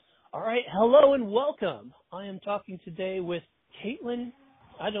All right, hello and welcome. I am talking today with Caitlin.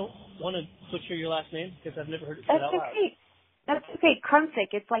 I don't want to butcher your last name because I've never heard it said That's out loud. okay. That's okay.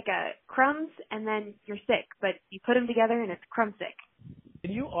 Crumsick. It's like a crumbs and then you're sick, but you put them together and it's crumsick.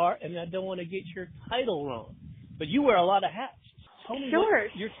 And you are, and I don't want to get your title wrong, but you wear a lot of hats. Tell me what Sure.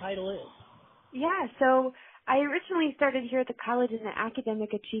 your title is. Yeah, so I originally started here at the college in the Academic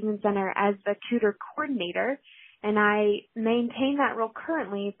Achievement Center as the tutor coordinator, and I maintain that role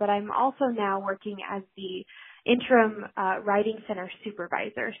currently, but I'm also now working as the interim Writing Center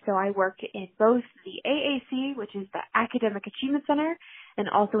supervisor. So I work in both the AAC, which is the Academic Achievement Center, and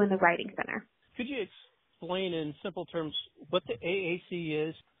also in the Writing Center. Could you explain in simple terms what the AAC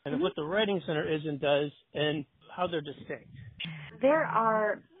is and Mm-hmm. what the Writing Center is and does and how they're distinct? There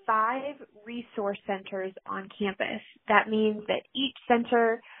are 5 resource centers on campus. That means that each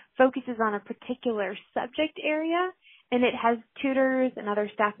center focuses on a particular subject area, and it has tutors and other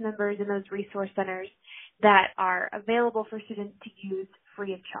staff members in those resource centers that are available for students to use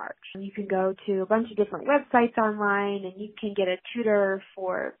free of charge. You can go to a bunch of different websites online and you can get a tutor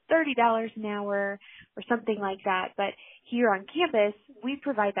for $30 an hour or something like that. But here on campus, we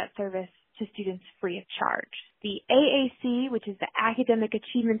provide that service to students free of charge. The AAC, which is the Academic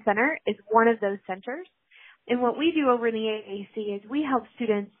Achievement Center, is one of those centers. And what we do over in the AAC is we help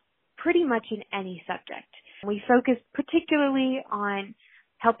students pretty much in any subject. We focus particularly on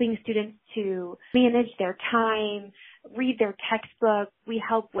helping students to manage their time, read their textbook. We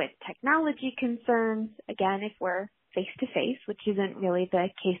help with technology concerns, again, if we're face-to-face, which isn't really the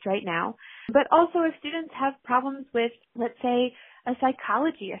case right now. But also if students have problems with, let's say, a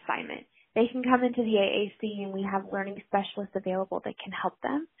psychology assignment, they can come into the AAC and we have learning specialists available that can help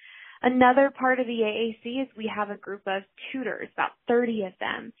them. Another part of the AAC is we have a group of tutors, about 30 of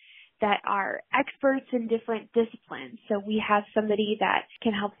them, that are experts in different disciplines. So we have somebody that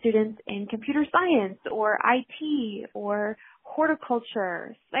can help students in computer science or IT or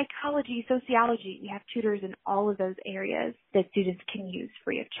horticulture, psychology, sociology. We have tutors in all of those areas that students can use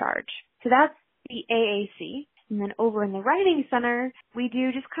free of charge. So that's the AAC. And then over in the Writing Center, we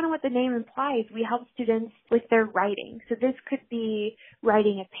do just kind of what the name implies. We help students with their writing. So this could be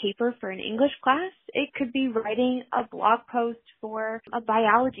writing a paper for an English class. It could be writing a blog post for a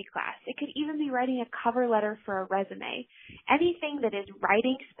biology class. It could even be writing a cover letter for a resume. Anything that is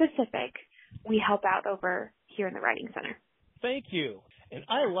writing specific, we help out over here in the Writing Center. Thank you. And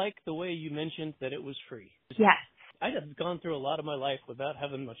I like the way you mentioned that it was free. Yes. I have gone through a lot of my life without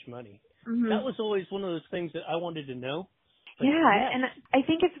having much money. Mm-hmm. That was always one of those things that I wanted to know. But Yeah, yes. and I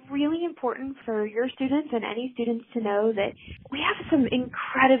think it's really important for your students and any students to know that we have some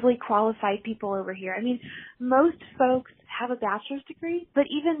incredibly qualified people over here. I mean, most folks have a bachelor's degree, but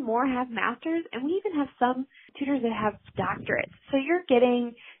even more have masters, and we even have some tutors that have doctorates. So you're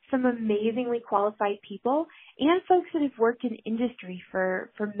getting some amazingly qualified people and folks that have worked in industry for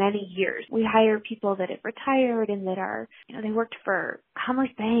many years. We hire people that have retired and that are, they worked for Commerce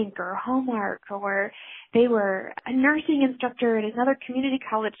Bank or Hallmark, or they were a nursing instructor at another community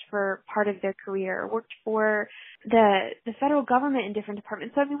college for part of their career, or worked for the federal government in different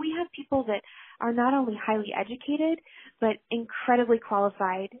departments. So, I mean, we have people that are not only highly educated, but incredibly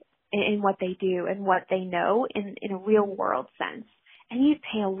qualified in what they do and what they know in a real world sense. And you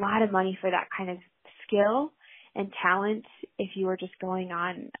pay a lot of money for that kind of skill and talent if you were just going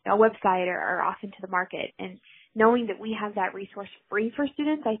on a website or off into the market. And knowing that we have that resource free for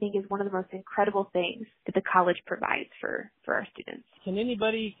students, I think is one of the most incredible things that the college provides for our students. Can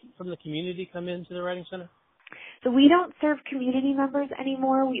anybody from the community come into the Writing Center? So we don't serve community members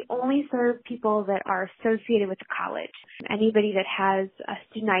anymore. We only serve people that are associated with the college. Anybody that has a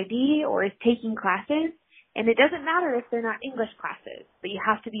student ID or is taking classes. And it doesn't matter if they're not English classes, but you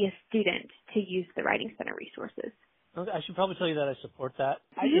have to be a student to use the Writing Center resources. Okay, I should probably tell you that I support that.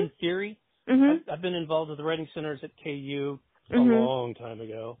 Mm-hmm. In theory, Mm-hmm. I've been involved with the Writing Centers at KU a Mm-hmm. long time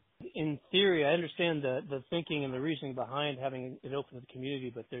ago. In theory, I understand the thinking and the reasoning behind having it open to the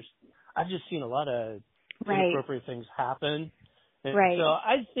community, but I've just seen a lot of inappropriate things happen. And Right. so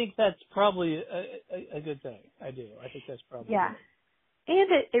I think that's probably a good thing. I do. I think that's probably Yeah. good.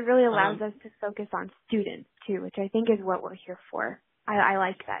 And it really allows us to focus on students, too, which I think is what we're here for. I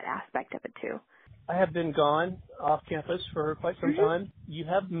like that aspect of it, too. I have been gone off campus for quite some time. You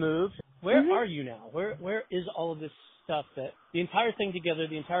have moved. Where are you now? Where is all of this stuff that the entire thing together,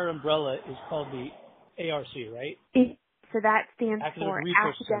 the entire umbrella is called the ARC, right? So that stands Academic for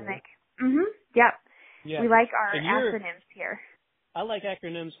Resource academic. Center. Yep. Yeah. We like our And acronyms here. I like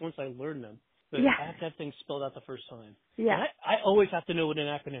acronyms once I learn them. but Yeah. I have to have things spelled out the first time. Yeah. And I always have to know what an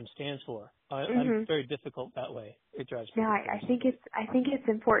acronym stands for. Mm-hmm. I'm very difficult that way. It drives me No, crazy. I think it's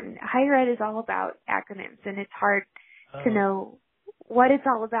important. Higher ed is all about acronyms, and it's hard to know what it's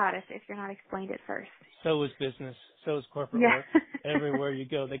all about if you're not explained at first. So is business. So is corporate Yeah. work. Everywhere you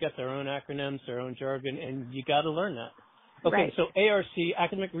go, they got their own acronyms, their own jargon, and you got to learn that. Okay, Right. so ARC,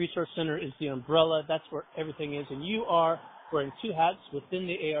 Academic Resource Center, is the umbrella. That's where everything is. And you are wearing two hats within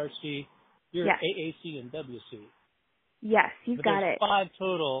the ARC. You're Yes. AAC and WC. Yes, you've But got there's it. 5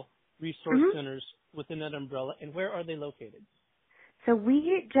 total resource Mm-hmm. centers within that umbrella. And where are they located? So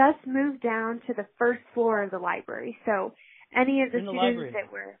we just moved down to the first floor of the library. So any of the In the students library.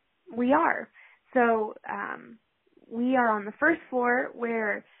 that we are. So we are on the first floor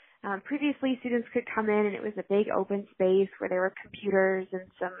where previously students could come in and it was a big open space where there were computers and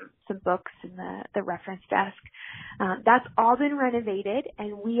some books and the reference desk. That's all been renovated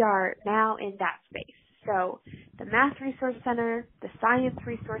and we are now in that space. So the Math Resource Center, the Science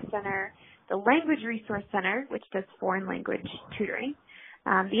Resource Center, the Language Resource Center, which does foreign language tutoring,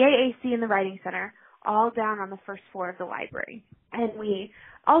 the AAC and the Writing Center, all down on the first floor of the library. And we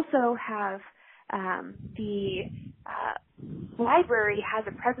also have the library has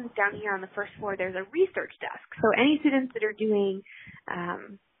a presence down here on the first floor. There's a research desk. So any students that are doing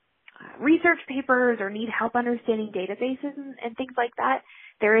research papers or need help understanding databases and things like that,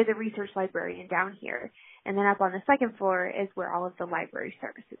 there is a research librarian down here. And then up on the second floor is where all of the library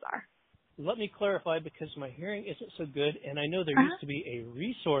services are. Let me clarify because my hearing isn't so good, and I know there Uh-huh. used to be a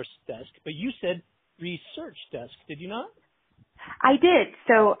resource desk, but you said research desk, did you not? I did.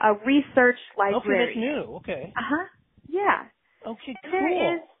 So a research Okay, library. that's new. Okay. Uh-huh. Yeah. Okay, And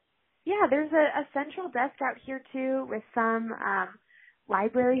cool. there's a central desk out here too with some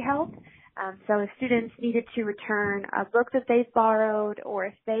library help. So if students needed to return a book that they've borrowed or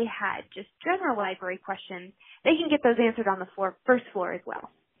if they had just general library questions, they can get those answered on the first floor as well.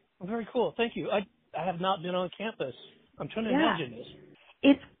 Very cool. Thank you. I have not been on campus. I'm trying to Yeah. imagine this.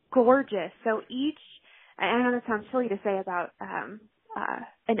 It's gorgeous. So I know that sounds silly to say about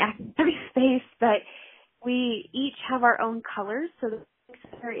an academic space, but we each have our own colors. So the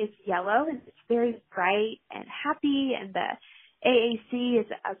center is yellow and it's very bright and happy, and the AAC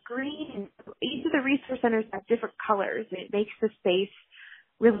is a green. And each of the resource centers have different colors. It makes the space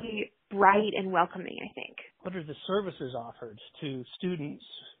really bright and welcoming, I think. What are the services offered to students?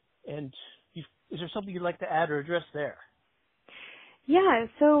 And is there something you'd like to add or address there? Yeah,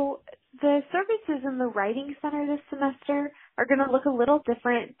 so the services in the Writing Center this semester are going to look a little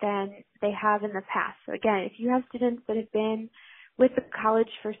different than they have in the past. So again, if you have students that have been with the college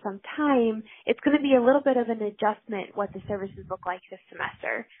for some time, it's going to be a little bit of an adjustment what the services look like this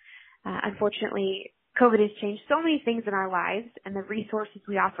semester. Unfortunately, COVID has changed so many things in our lives, and the resources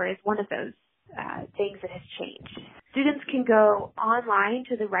we offer is one of those things that has changed. Students can go online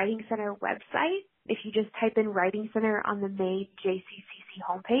to the Writing Center website. If you just type in Writing Center on the main JCCC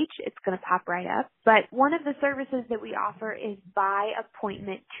homepage, it's going to pop right up. But one of the services that we offer is by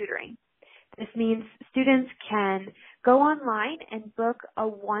appointment tutoring. This means students can go online and book a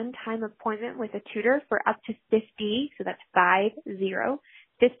one-time appointment with a tutor for up to 50, so that's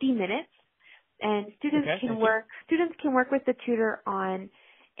 50 minutes. And students can work with the tutor on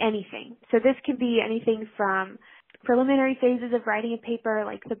anything. So this can be anything from preliminary phases of writing a paper,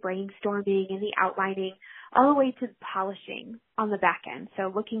 like the brainstorming and the outlining, all the way to polishing on the back end.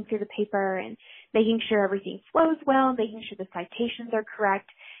 So looking through the paper and making sure everything flows well, making sure the citations are correct,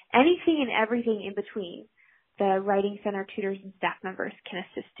 anything and everything in between the Writing Center tutors and staff members can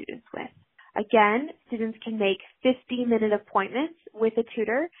assist students with. Again, students can make 50-minute appointments with a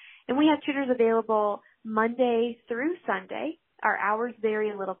tutor, and we have tutors available Monday through Sunday. Our hours vary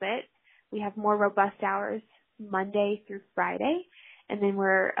a little bit. We have more robust hours Monday through Friday, and then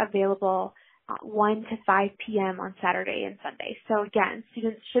we're available 1 to 5 p.m. on Saturday and Sunday. So again,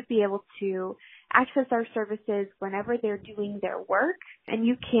 students should be able to access our services whenever they're doing their work, and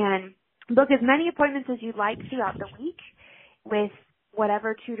you can book as many appointments as you'd like throughout the week with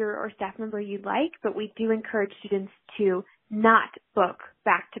whatever tutor or staff member you'd like, but we do encourage students to not book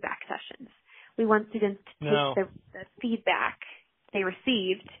back-to-back sessions. We want students to take the feedback they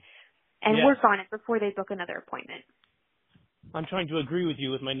received and work on it before they book another appointment. I'm trying to agree with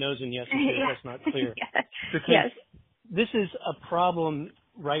you with my nose and yes, because that's not clear. Yes. This is a problem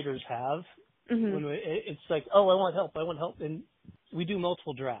writers have. Mm-hmm. When it's like, oh, I want help, and we do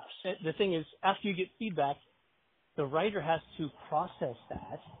multiple drafts. The thing is, after you get feedback, the writer has to process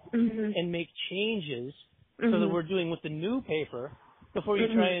that and make changes so that we're doing with the new paper before you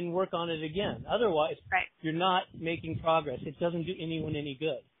try and work on it again. Otherwise, you're not making progress. It doesn't do anyone any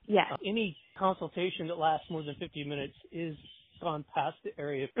good. Yes. Any consultation that lasts more than 50 minutes is gone past the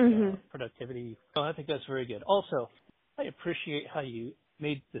area of productivity. Oh, I think that's very good. Also, I appreciate how you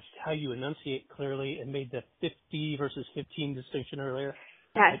made this, how you enunciate clearly and made the 50 versus 15 distinction earlier.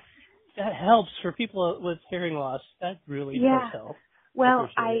 Yes. That helps for people with hearing loss. That really does help. Well,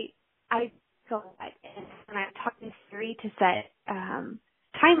 I feel that, and when I talk to Siri to set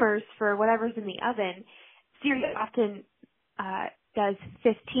timers for whatever's in the oven, Siri often does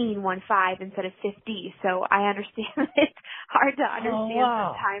 15 instead of 50. So I understand it's hard to understand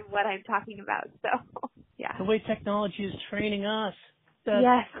sometimes what I'm talking about. So yeah. The way technology is training us.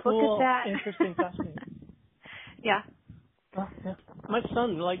 That's Look cool. at that. Interesting, fascinating. Yeah. Well, yeah. My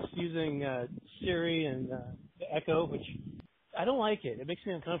son likes using Siri and the Echo, which I don't like it. It makes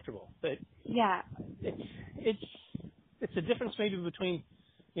me uncomfortable. But yeah, it's a difference maybe between,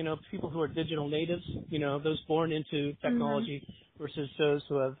 you know, people who are digital natives, you know, those born into technology versus those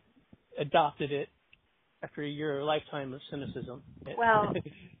who have adopted it after a lifetime of cynicism. Well,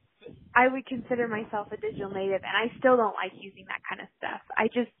 I would consider myself a digital native, and I still don't like using that kind of stuff. I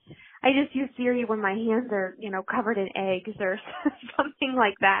just use Siri when my hands are, you know, covered in eggs or something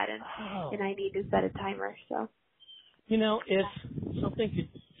like that, and I need to set a timer. So, you know, if something could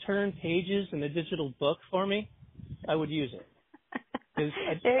turn pages in a digital book for me, I would use it. Because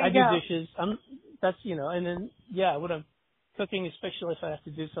I do dishes. That's, you know, and then when I'm cooking, especially if I have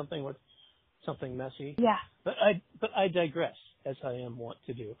to do something with something messy. Yeah. But I digress, as I am wont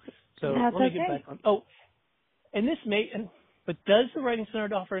to do. So That's let me get back on. Oh, and but does the Writing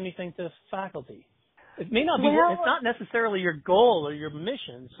Center offer anything to faculty? It may not be. It's not necessarily your goal or your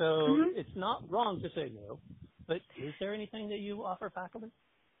mission, so it's not wrong to say no. But is there anything that you offer faculty?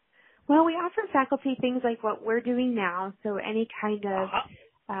 Well, we offer faculty things like what we're doing now. So any kind of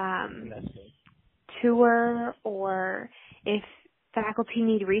tour, or if faculty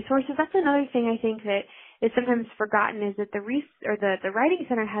need resources. That's another thing I think that is sometimes forgotten, is that the Writing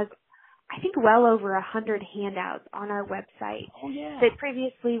Center has, I think, well over 100 handouts on our website that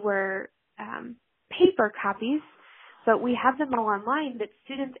previously were paper copies, but we have them all online that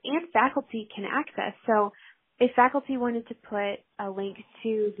students and faculty can access. So if faculty wanted to put a link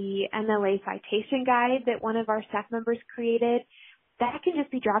to the MLA citation guide that one of our staff members created, that can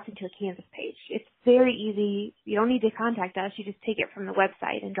just be dropped into a Canvas page. It's very easy. You don't need to contact us. You just take it from the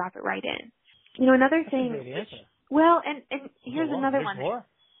website and drop it right in. You know, another thing. That's a great answer. Well, and here's another one. More.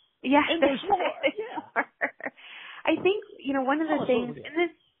 Yeah, and there's more. Yeah. I think, you know, one of the things, and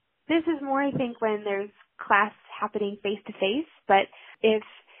this is more, I think, when there's class happening face to face. But if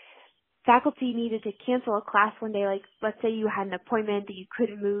faculty needed to cancel a class one day, like let's say you had an appointment that you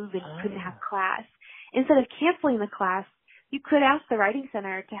couldn't move and couldn't have class, instead of canceling the class, you could ask the Writing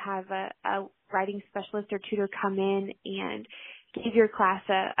Center to have a writing specialist or tutor come in and give your class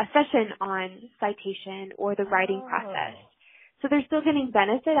a session on citation or the writing process. So they're still getting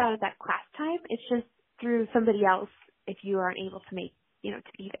benefit out of that class time. It's just through somebody else if you aren't able to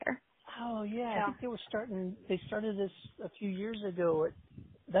to be there. Oh, yeah. I think they started this a few years ago.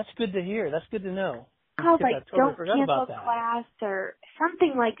 That's good to hear. That's good to know. Called don't cancel class or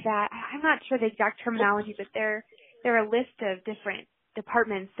something like that. I'm not sure the exact terminology, but they're a list of different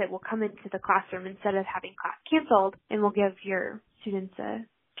departments that will come into the classroom instead of having class canceled, and will give your students a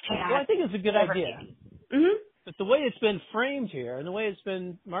chance. Well, I think it's a good idea. Mm-hmm. But the way it's been framed here, and the way it's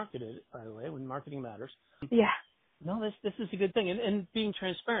been marketed, by the way, when marketing matters. Yeah. No, this is a good thing. And being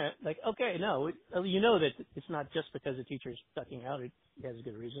transparent, like, okay, no, you know that it's not just because the teacher's ducking out. It has a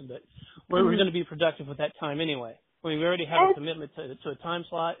good reason, but we're going to be productive with that time anyway. I mean, we already have a commitment to a time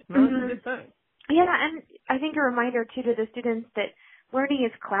slot. No, it's a good thing. Yeah, and I think a reminder, too, to the students that learning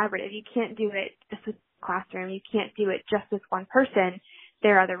is collaborative. You can't do it just with the classroom. You can't do it just with one person.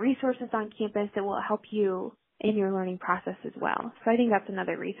 There are other resources on campus that will help you in your learning process as well. So I think that's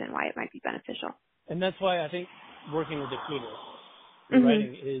another reason why it might be beneficial. And that's why I think working with a tutor,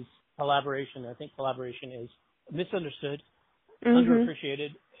 writing is collaboration. I think collaboration is misunderstood, underappreciated,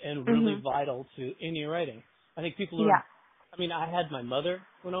 and really vital to any writing. I think people are, I mean, I had my mother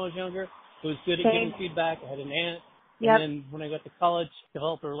when I was younger who was good at giving feedback. I had an aunt. And then when I got to college,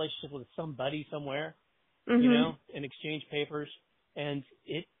 developed a relationship with somebody somewhere, you know, and exchange papers. And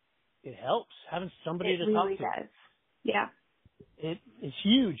it helps having somebody to talk to. It really does. Yeah. It's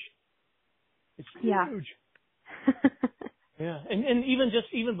huge. It's huge. Yeah. And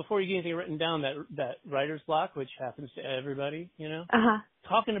even before you get anything written down, that writer's block, which happens to everybody, you know,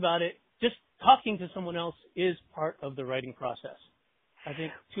 talking about it, just talking to someone else is part of the writing process. I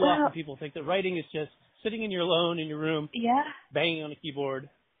think too often people think that writing is just sitting alone in your room, banging on a keyboard.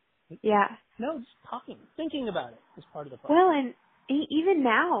 Yeah. No, just talking, thinking about it is part of the process. Well, and even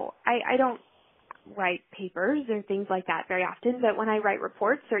now, I don't write papers or things like that very often, but when I write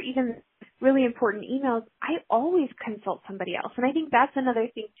reports or even really important emails, I always consult somebody else. And I think that's another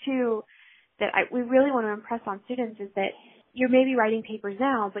thing too that we really want to impress on students is that you're maybe writing papers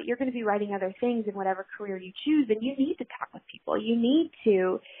now, but you're going to be writing other things in whatever career you choose, and you need to talk with people. You need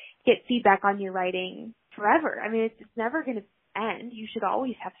to get feedback on your writing forever. I mean, it's never going to end. You should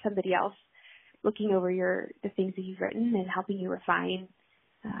always have somebody else looking over the things that you've written and helping you refine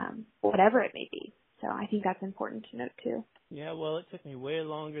whatever it may be. So I think that's important to note too. Yeah, well, it took me way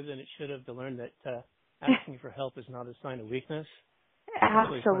longer than it should have to learn that asking for help is not a sign of weakness.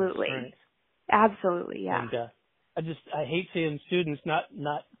 Absolutely. Absolutely, yeah. And I hate seeing students not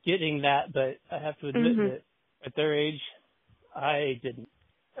getting that, but I have to admit that at their age, I didn't.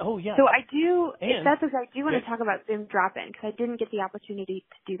 Oh, yeah. So I do, if that's okay, I do want to talk about Zoom drop-in because I didn't get the opportunity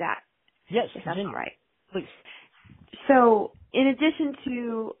to do that. Yes, if that's all right. Please. So in addition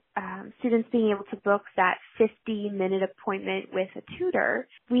to students being able to book that 50-minute appointment with a tutor,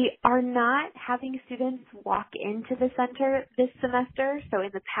 we are not having students walk into the center this semester. So in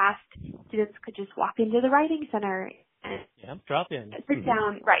the past, students could just walk into the writing center and drop in. sit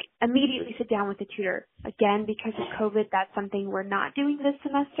down, immediately sit down with the tutor. Again, because of COVID, that's something we're not doing this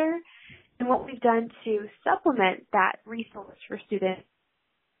semester. And what we've done to supplement that resource for students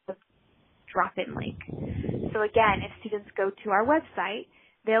is drop-in link. So again, if students go to our website,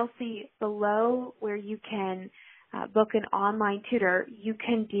 they'll see below where you can book an online tutor, you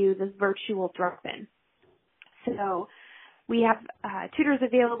can do the virtual drop-in. So we have tutors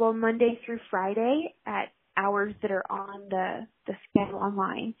available Monday through Friday at hours that are on the schedule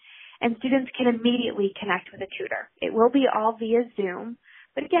online. And students can immediately connect with a tutor. It will be all via Zoom.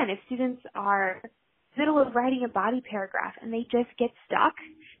 But again, if students are in the middle of writing a body paragraph and they just get stuck,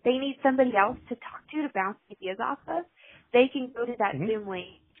 they need somebody else to talk to bounce ideas off of, they can go to that Zoom link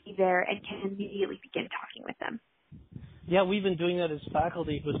there and can immediately begin talking with them. Yeah, we've been doing that as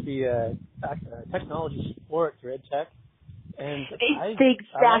faculty with the technology support for EdTech. And it's the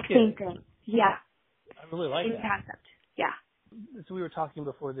exact same thing. Yeah. I really like same that. concept. Yeah. As we were talking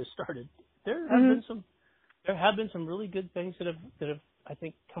before this started, there have been some really good things that have I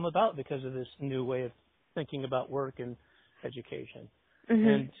think come about because of this new way of thinking about work and education.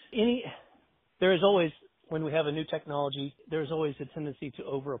 And there is always, when we have a new technology, there's always a tendency to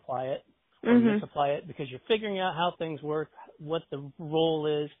over-apply it or misapply it because you're figuring out how things work, what the role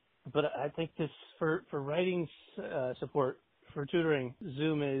is. But I think this, for writing support, for tutoring,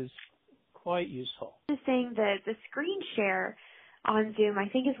 Zoom is quite useful. Just saying that the screen share on Zoom, I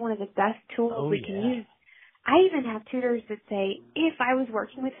think, is one of the best tools we can use. I even have tutors that say, if I was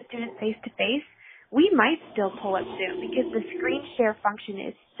working with a student face-to-face, we might still pull up Zoom because the screen share function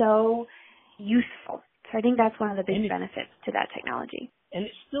is so useful. So I think that's one of the big benefits to that technology. And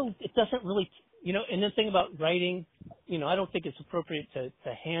it doesn't really, and the thing about writing, I don't think it's appropriate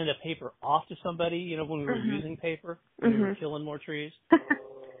to hand a paper off to somebody, when we were using paper, when we were killing more trees.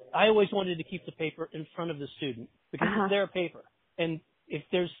 I always wanted to keep the paper in front of the student because it's their paper. And if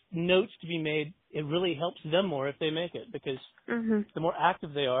there's notes to be made, it really helps them more if they make it because the more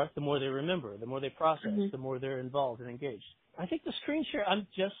active they are, the more they remember, the more they process, the more they're involved and engaged. I think the screen share, I'm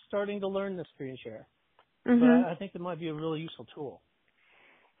just starting to learn the screen share, but I think it might be a really useful tool.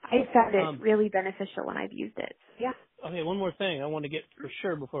 I found it really beneficial when I've used it. Yeah. Okay, one more thing I want to get for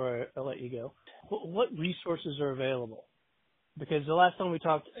sure before I let you go. What resources are available? Because the last time we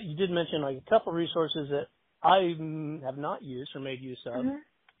talked, you did mention like a couple resources that I have not used or made use of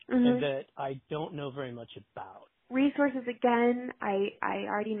and that I don't know very much about. Resources, again, I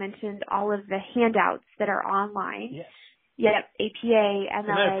already mentioned all of the handouts that are online. Yes. Yep, APA, MLA.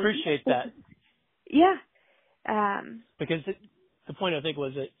 And I appreciate that. Yeah. Because the point, I think,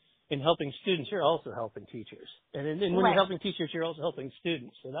 was that in helping students, you're also helping teachers. And when you're helping teachers, you're also helping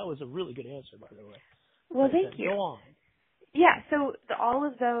students. So that was a really good answer, by the way. Well, thank you. Go on. Yeah, so all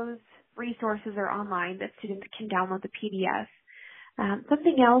of those resources are online that students can download the PDF.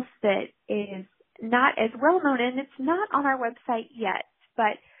 Something else that is not as well known, and it's not on our website yet,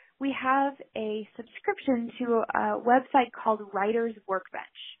 but we have a subscription to a website called Writer's Workbench.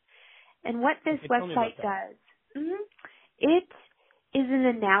 And what this website does, it is an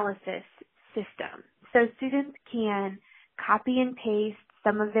analysis system. So students can copy and paste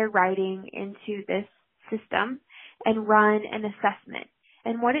some of their writing into this system and run an assessment.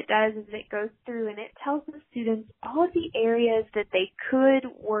 And what it does is it goes through and it tells the students all of the areas that they could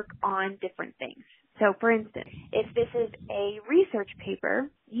work on different things. So, for instance, if this is a research paper,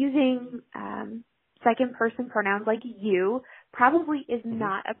 using second-person pronouns like you probably is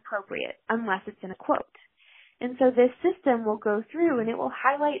not appropriate unless it's in a quote. And so this system will go through and it will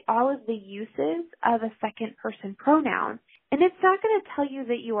highlight all of the uses of a second person pronoun. And it's not going to tell you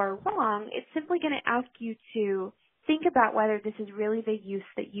that you are wrong. It's simply going to ask you to think about whether this is really the use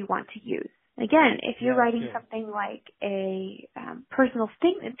that you want to use. Again, if you're writing something like a personal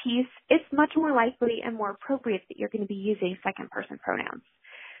statement piece, it's much more likely and more appropriate that you're going to be using second person pronouns.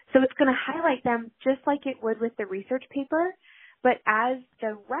 So it's going to highlight them just like it would with the research paper, but as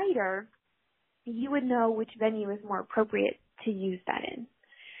the writer, you would know which venue is more appropriate to use that in.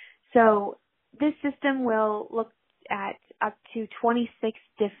 So this system will look at up to 26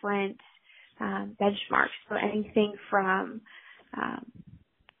 different benchmarks. So anything from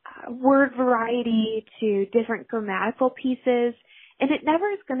word variety to different grammatical pieces. And it never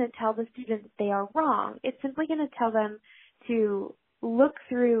is going to tell the student that they are wrong. It's simply going to tell them to look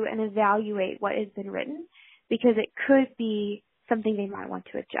through and evaluate what has been written, because it could be something they might want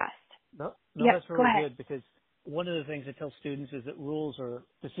to adjust. No, that's really good, because one of the things I tell students is that rules are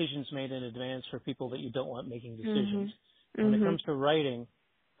decisions made in advance for people that you don't want making decisions. When it comes to writing,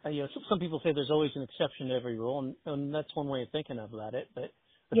 some people say there's always an exception to every rule, and that's one way of thinking about it. But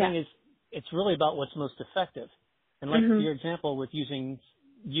the thing is, it's really about what's most effective. And like your example with using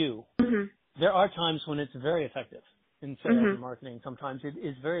you, there are times when it's very effective in sales and marketing. Sometimes it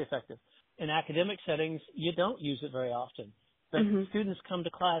is very effective. In academic settings, you don't use it very often. But students come to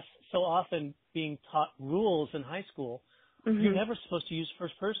class so often being taught rules in high school, you're never supposed to use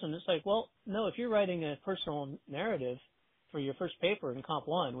first person. It's like, well, no, if you're writing a personal narrative for your first paper in Comp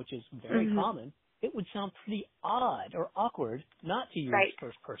 1, which is very common, it would sound pretty odd or awkward not to use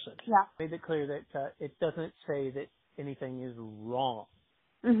first person. Yeah. Made it clear that it doesn't say that anything is wrong.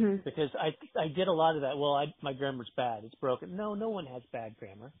 Because I did a lot of that. Well, my grammar's bad. It's broken. No one has bad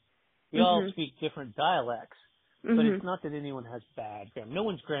grammar. We all speak different dialects. But it's not that anyone has bad grammar. No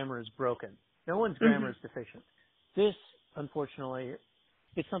one's grammar is broken. No one's grammar is deficient. This, unfortunately,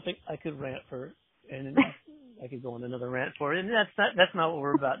 is something I could rant for, and I could go on another rant for it. And that's not what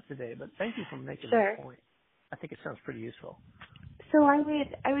we're about today. But thank you for making that point. I think it sounds pretty useful. So I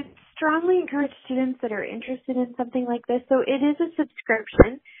would strongly encourage students that are interested in something like this. So it is a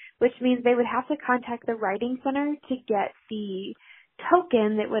subscription, which means they would have to contact the Writing Center to get the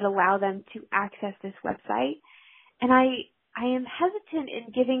token that would allow them to access this website. And I am hesitant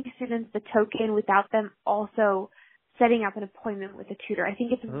in giving students the token without them also setting up an appointment with a tutor. I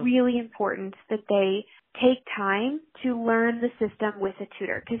think it's really important that they take time to learn the system with a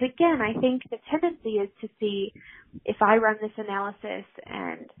tutor. Because again, I think the tendency is to see if I run this analysis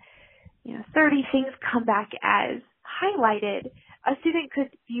and 30 things come back as highlighted, a student could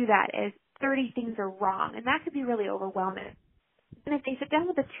view that as 30 things are wrong, and that could be really overwhelming. And if they sit down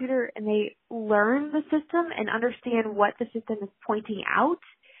with a tutor and they learn the system and understand what the system is pointing out,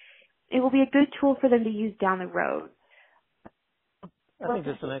 it will be a good tool for them to use down the road. I think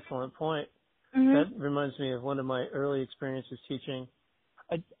that's an excellent point. That reminds me of one of my early experiences teaching.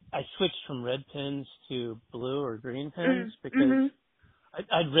 I switched from red pens to blue or green pens because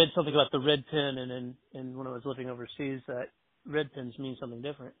I'd read something about the red pen, and when I was living overseas, that red pens mean something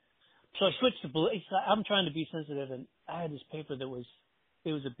different. So I switched to blue. I'm trying to be sensitive, and I had this paper it was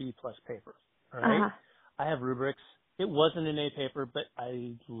a B+ paper. All right. I have rubrics. It wasn't an A paper, but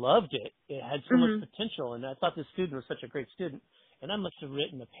I loved it. It had so much potential, and I thought this student was such a great student. And I must have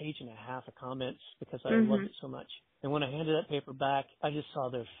written a page and a half of comments because I loved it so much. And when I handed that paper back, I just saw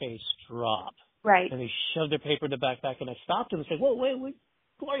their face drop. Right. And they shoved their paper in the backpack, and I stopped them and said, "Whoa, wait,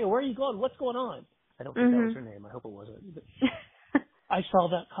 Gloria, where are you going? What's going on?" I don't think that was her name. I hope it wasn't. But I saw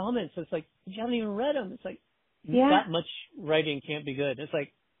that comment, so it's like, you haven't even read them. It's like, that much writing can't be good. It's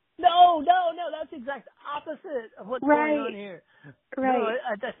like, no, that's the exact opposite of what's going on here. Right.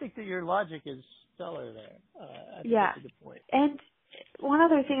 No, I think that your logic is stellar there. I think that's a good point. And one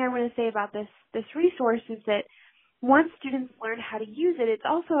other thing I want to say about this resource is that once students learn how to use it, it's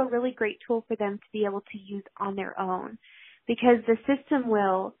also a really great tool for them to be able to use on their own, because the system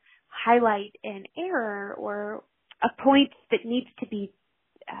will highlight an error or a point that needs to be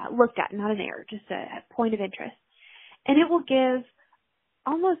looked at, not an error, just a point of interest. And it will give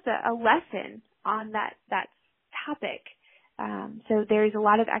almost a lesson on that topic. So there's a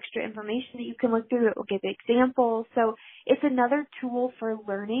lot of extra information that you can look through. It will give examples. So it's another tool for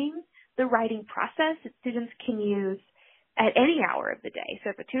learning the writing process that students can use at any hour of the day.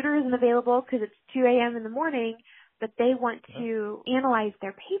 So if a tutor isn't available because it's 2 a.m. in the morning, but they want to analyze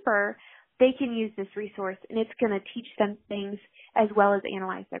their paper, they can use this resource, and it's going to teach them things as well as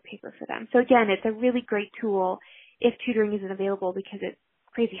analyze their paper for them. So again, it's a really great tool if tutoring isn't available because it's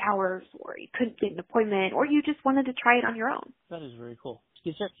crazy hours, or you couldn't get an appointment, or you just wanted to try it on your own. That is very cool.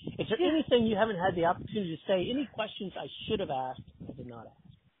 Is there anything you haven't had the opportunity to say? Any questions I should have asked I did not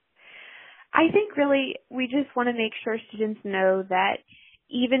ask? I think really we just want to make sure students know that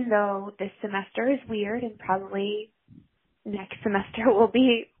even though this semester is weird and probably next semester will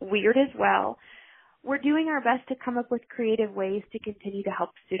be weird as well, we're doing our best to come up with creative ways to continue to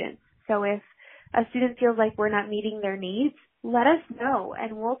help students. So if a student feels like we're not meeting their needs, let us know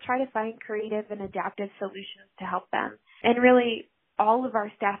and we'll try to find creative and adaptive solutions to help them. And really, all of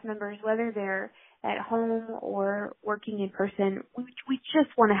our staff members, whether they're at home or working in person, we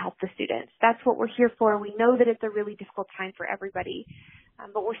just want to help the students. That's what we're here for. We know that it's a really difficult time for everybody,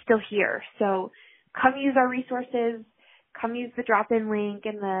 but we're still here. So come use our resources, come use the drop-in link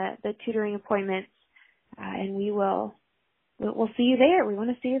and the tutoring appointments, and we'll see you there. We want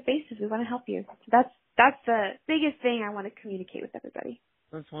to see your faces. We want to help you. So that's the biggest thing I want to communicate with everybody.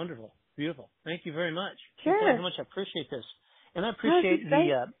 That's wonderful. Beautiful. Thank you very much. Sure. Thank you very much. I appreciate this. And I appreciate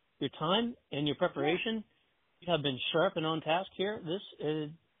your time and your preparation. You have been sharp and on task here.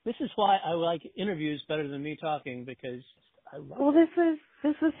 This is why I like interviews better than me talking, because I love it. Well, this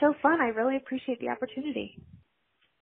was so fun. I really appreciate the opportunity.